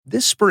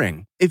This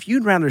spring, if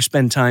you'd rather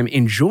spend time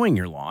enjoying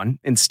your lawn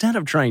instead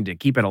of trying to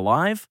keep it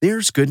alive,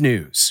 there's good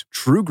news.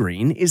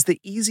 TruGreen is the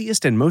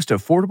easiest and most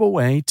affordable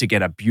way to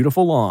get a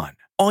beautiful lawn.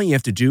 All you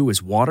have to do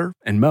is water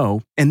and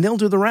mow, and they'll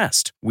do the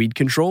rest. Weed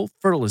control,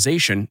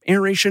 fertilization,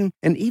 aeration,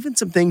 and even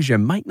some things you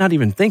might not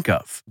even think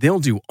of. They'll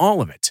do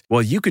all of it,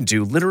 while you can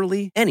do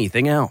literally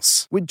anything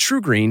else. With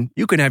TruGreen,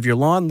 you can have your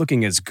lawn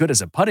looking as good as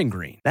a putting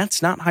green.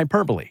 That's not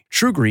hyperbole.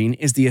 TruGreen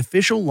is the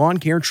official lawn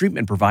care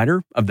treatment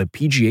provider of the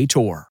PGA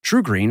Tour.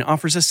 TruGreen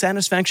offers a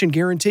satisfaction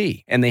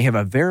guarantee, and they have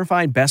a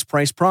verified best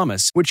price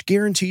promise, which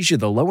guarantees you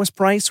the lowest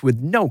price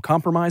with no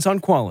compromise on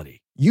quality.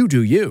 You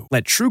do you.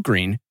 Let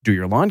TruGreen do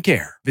your lawn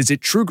care. Visit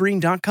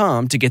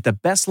TruGreen.com to get the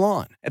best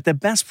lawn at the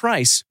best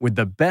price with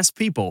the best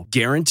people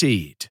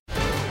guaranteed.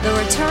 The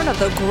return of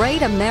the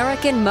Great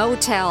American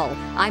Motel.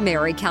 I'm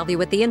Mary Calvi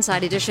with the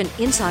Inside Edition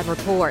Inside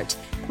Report.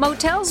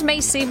 Motels may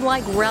seem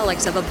like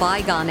relics of a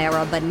bygone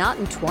era, but not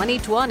in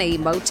 2020.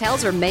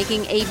 Motels are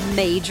making a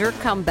major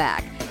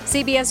comeback.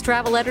 CBS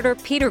travel editor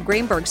Peter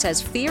Greenberg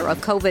says fear of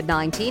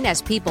COVID-19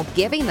 has people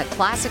giving the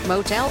classic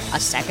motel a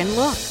second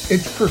look.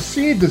 It's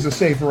perceived as a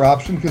safer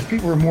option because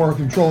people are more in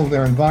control of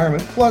their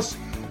environment. Plus,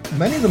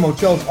 many of the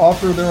motels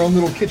offer their own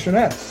little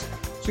kitchenettes.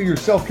 So you're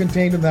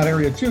self-contained in that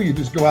area too. You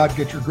just go out,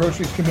 get your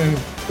groceries, come in,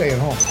 stay at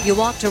home. You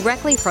walk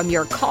directly from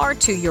your car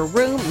to your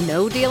room.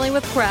 No dealing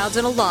with crowds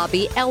in a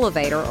lobby,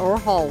 elevator, or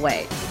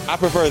hallway. I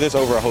prefer this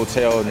over a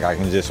hotel. I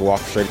can just walk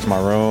straight to my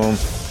room.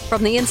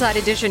 From the Inside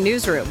Edition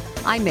newsroom,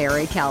 I'm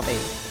Mary Calvi.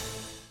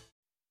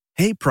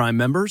 Hey, Prime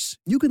members,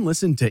 you can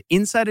listen to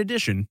Inside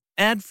Edition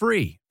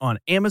ad-free on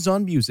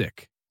Amazon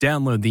Music.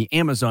 Download the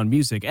Amazon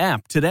Music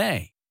app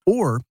today.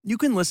 Or you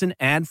can listen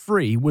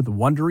ad-free with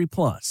Wondery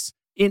Plus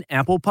in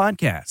Apple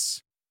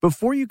Podcasts.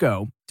 Before you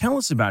go, tell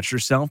us about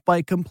yourself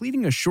by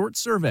completing a short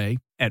survey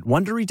at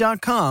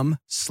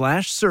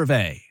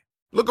Wondery.com/survey.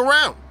 Look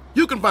around.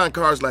 You can find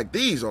cars like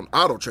these on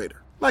AutoTrader,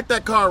 like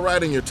that car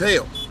right in your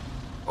tail.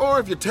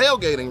 Or if you're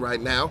tailgating right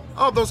now,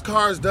 all those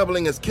cars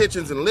doubling as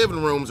kitchens and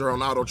living rooms are on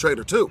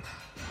AutoTrader too.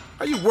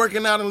 Are you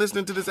working out and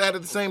listening to this ad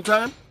at the same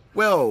time?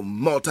 Well,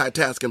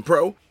 multitasking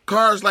pro,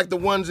 cars like the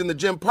ones in the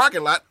gym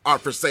parking lot are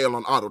for sale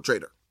on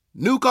AutoTrader.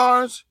 New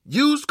cars,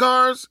 used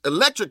cars,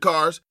 electric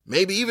cars,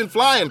 maybe even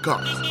flying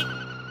cars.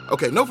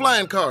 Okay, no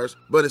flying cars,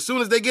 but as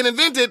soon as they get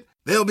invented,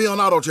 they'll be on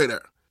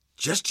AutoTrader.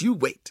 Just you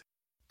wait.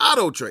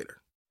 AutoTrader.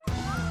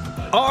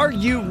 Are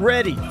you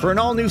ready for an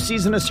all-new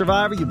season of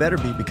Survivor? You better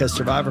be, because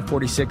Survivor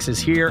 46 is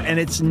here, and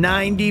it's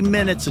 90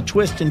 minutes of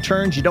twists and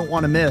turns you don't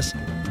want to miss.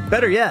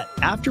 Better yet,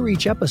 after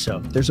each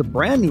episode, there's a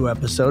brand new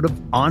episode of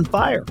On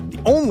Fire,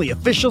 the only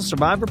official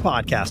Survivor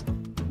podcast.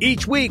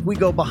 Each week, we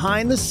go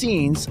behind the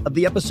scenes of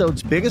the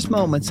episode's biggest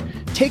moments,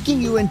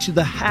 taking you into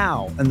the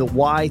how and the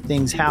why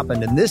things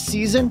happened. And this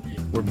season,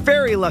 we're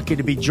very lucky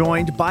to be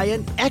joined by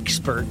an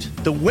expert,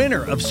 the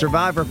winner of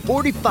Survivor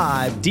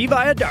 45, Dee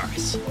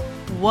Valladares.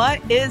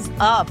 What is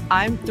up?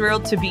 I'm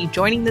thrilled to be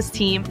joining this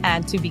team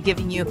and to be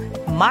giving you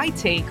my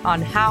take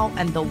on how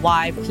and the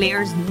why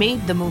players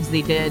made the moves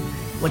they did,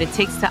 what it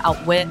takes to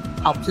outwit,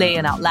 outplay,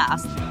 and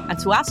outlast, and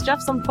to ask Jeff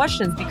some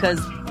questions,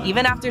 because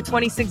even after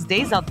 26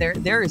 days out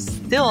there is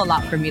still a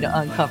lot for me to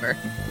uncover.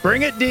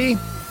 Bring it, Dee.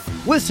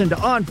 Listen to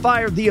On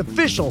Fire, the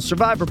official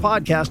Survivor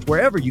podcast,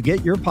 wherever you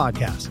get your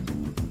podcasts.